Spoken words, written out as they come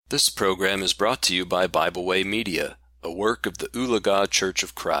This program is brought to you by Bible Way Media, a work of the Ulaga Church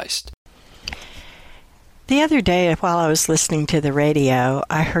of Christ. The other day, while I was listening to the radio,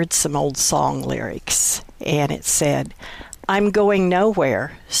 I heard some old song lyrics, and it said, "I'm going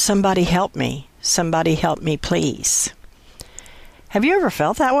nowhere. Somebody help me. Somebody help me, please." Have you ever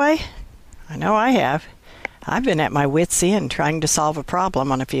felt that way? I know I have. I've been at my wit's end trying to solve a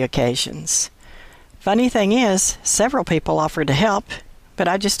problem on a few occasions. Funny thing is, several people offered to help, but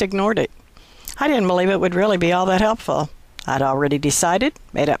I just ignored it. I didn't believe it would really be all that helpful. I'd already decided,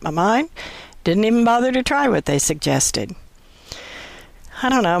 made up my mind, didn't even bother to try what they suggested. I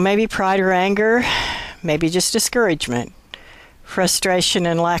don't know, maybe pride or anger, maybe just discouragement. Frustration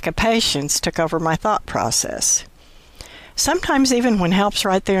and lack of patience took over my thought process. Sometimes even when help's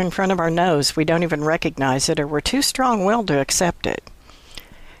right there in front of our nose, we don't even recognize it or we're too strong-willed to accept it.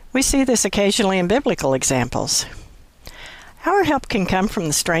 We see this occasionally in biblical examples. Our help can come from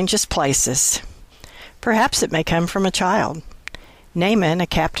the strangest places. Perhaps it may come from a child. Naaman, a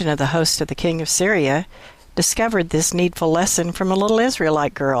captain of the host of the king of Syria, discovered this needful lesson from a little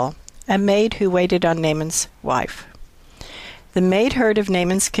Israelite girl, a maid who waited on Naaman's wife. The maid heard of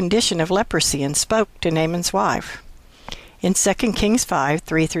Naaman's condition of leprosy and spoke to Naaman's wife. In 2 Kings 5,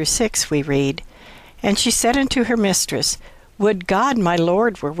 3-6 we read, "And she said unto her mistress, Would God my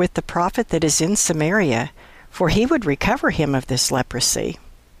Lord were with the prophet that is in Samaria, for he would recover him of this leprosy.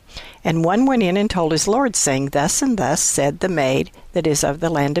 And one went in and told his Lord, saying, Thus and thus said the maid that is of the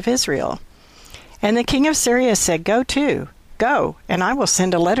land of Israel. And the king of Syria said, Go to, go, and I will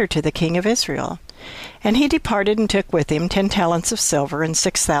send a letter to the king of Israel. And he departed and took with him 10 talents of silver and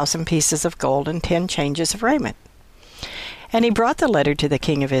 6,000 pieces of gold and 10 changes of raiment. And he brought the letter to the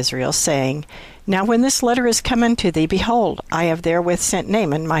king of Israel, saying, Now when this letter is come unto thee, behold, I have therewith sent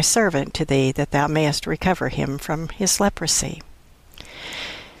Naaman my servant to thee, that thou mayest recover him from his leprosy."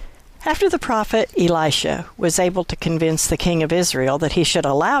 After the prophet Elisha was able to convince the king of Israel that he should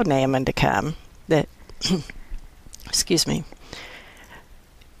allow Naaman to come, that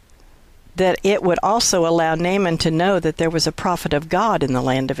it would also allow Naaman to know that there was a prophet of God in the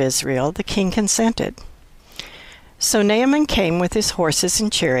land of Israel, the king consented. So Naaman came with his horses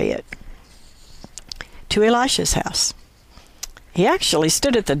and chariot to Elisha's house. He actually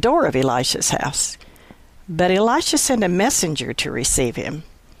stood at the door of Elisha's house, but Elisha sent a messenger to receive him.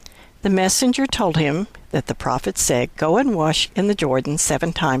 The messenger told him that the prophet said, Go and wash in the Jordan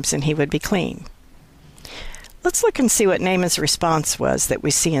 7 times and he would be clean. Let's look and see what Naaman's response was that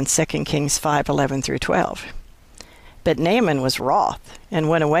we see in 2 Kings 5:11-12. But Naaman was wroth and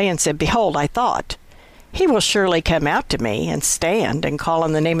went away and said, Behold, I thought, he will surely come out to me and stand and call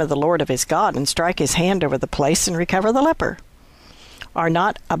on the name of the Lord of his God and strike his hand over the place and recover the leper. Are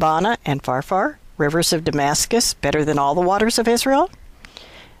not Abana and Pharpar, rivers of Damascus, better than all the waters of Israel?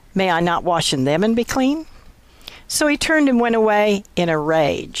 May I not wash in them and be clean? So he turned and went away in a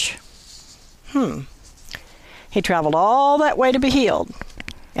rage. He traveled all that way to be healed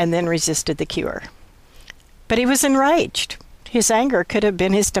and then resisted the cure. But he was enraged. His anger could have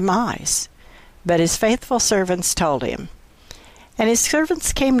been his demise. But his faithful servants told him. And his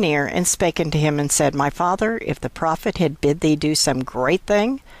servants came near and spake unto him and said, My father, if the prophet had bid thee do some great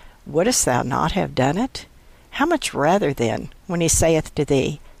thing, wouldest thou not have done it? How much rather then, when he saith to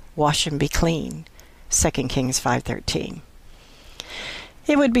thee, Wash and be clean? 2 Kings 5:13.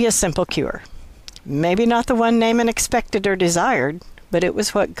 It would be a simple cure. Maybe not the one Naaman expected or desired, but it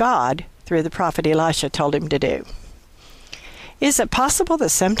was what God, through the prophet Elisha, told him to do. Is it possible that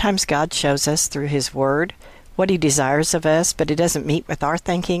sometimes God shows us through his word what he desires of us, but it doesn't meet with our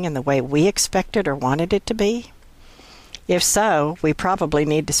thinking in the way we expected or wanted it to be? If so, we probably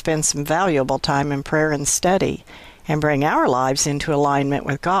need to spend some valuable time in prayer and study and bring our lives into alignment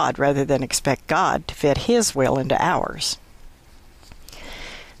with God rather than expect God to fit his will into ours.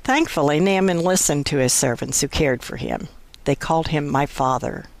 Thankfully, Naaman listened to his servants who cared for him. They called him my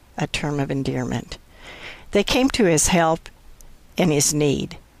father, a term of endearment. They came to his help in his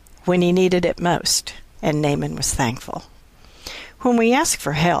need, when he needed it most, and Naaman was thankful. When we ask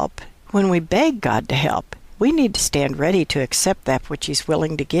for help, when we beg God to help, we need to stand ready to accept that which he's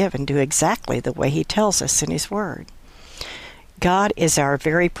willing to give and do exactly the way he tells us in his word. God is our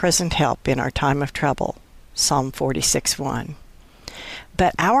very present help in our time of trouble, Psalm 46:1.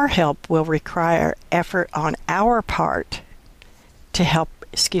 But our help will require effort on our part to help,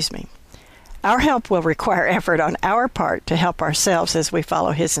 Our help will require effort on our part to help ourselves as we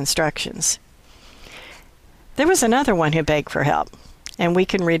follow his instructions. There was another one who begged for help, and we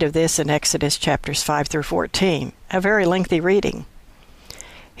can read of this in Exodus chapters 5-14, a very lengthy reading.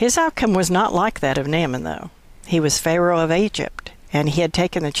 His outcome was not like that of Naaman, though. He was Pharaoh of Egypt, and he had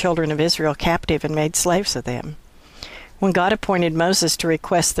taken the children of Israel captive and made slaves of them. When God appointed Moses to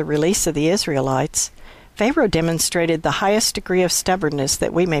request the release of the Israelites, Pharaoh demonstrated the highest degree of stubbornness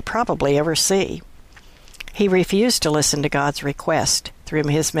that we may probably ever see. He refused to listen to God's request through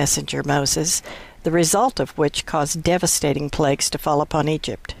his messenger Moses, the result of which caused devastating plagues to fall upon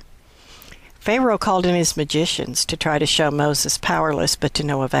Egypt. Pharaoh called in his magicians to try to show Moses powerless, but to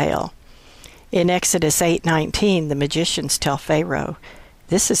no avail. In Exodus 8:19, the magicians tell Pharaoh,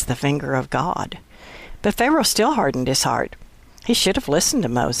 "This is the finger of God." But Pharaoh still hardened his heart. He should have listened to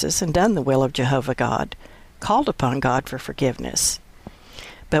Moses and done the will of Jehovah God, called upon God for forgiveness.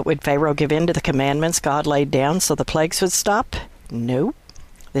 But would Pharaoh give in to the commandments God laid down so the plagues would stop? Nope.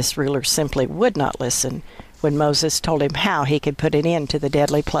 This ruler simply would not listen when Moses told him how he could put an end to the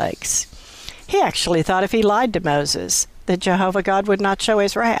deadly plagues. He actually thought if he lied to Moses, that Jehovah God would not show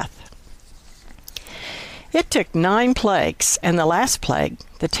his wrath. It took 9 plagues, and the last plague,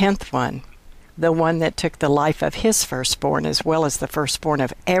 the 10th one, the one that took the life of his firstborn as well as the firstborn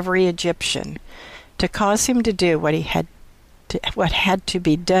of every Egyptian, to cause him to do what had to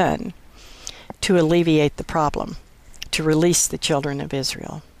be done to alleviate the problem, to release the children of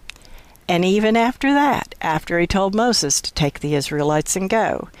Israel. And even after that, after he told Moses to take the Israelites and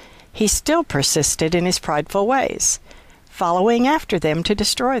go, he still persisted in his prideful ways, following after them to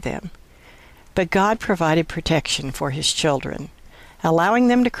destroy them. But God provided protection for his children, allowing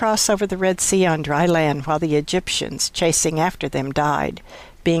them to cross over the Red Sea on dry land while the Egyptians chasing after them died,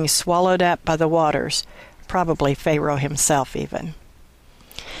 being swallowed up by the waters, probably Pharaoh himself even.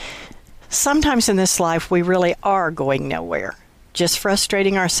 Sometimes in this life we really are going nowhere, just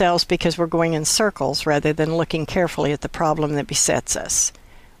frustrating ourselves because we're going in circles rather than looking carefully at the problem that besets us.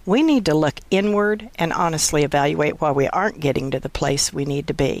 We need to look inward and honestly evaluate why we aren't getting to the place we need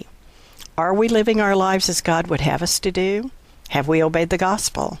to be. Are we living our lives as God would have us to do? Have we obeyed the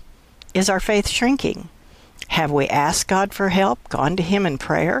gospel? Is our faith shrinking? Have we asked God for help, gone to him in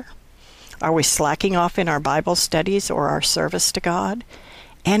prayer? Are we slacking off in our Bible studies or our service to God?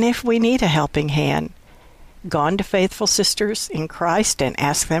 And if we need a helping hand, gone to faithful sisters in Christ and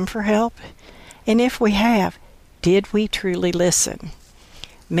asked them for help? And if we have, did we truly listen?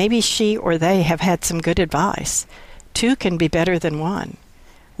 Maybe she or they have had some good advice. 2 can be better than 1.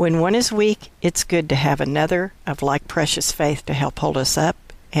 When one is weak, it's good to have another of like precious faith to help hold us up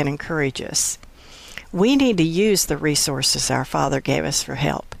and encourage us. We need to use the resources our Father gave us for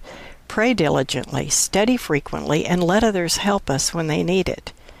help. Pray diligently, study frequently, and let others help us when they need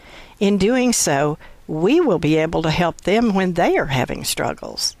it. In doing so, we will be able to help them when they are having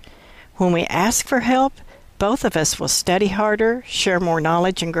struggles. When we ask for help, both of us will study harder, share more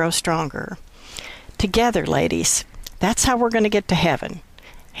knowledge, and grow stronger. Together, ladies, that's how we're going to get to heaven.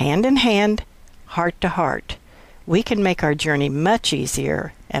 Hand in hand, heart to heart. We can make our journey much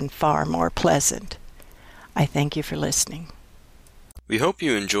easier and far more pleasant. I thank you for listening. We hope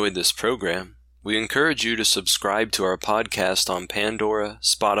you enjoyed this program. We encourage you to subscribe to our podcast on Pandora,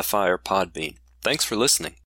 Spotify, or Podbean. Thanks for listening.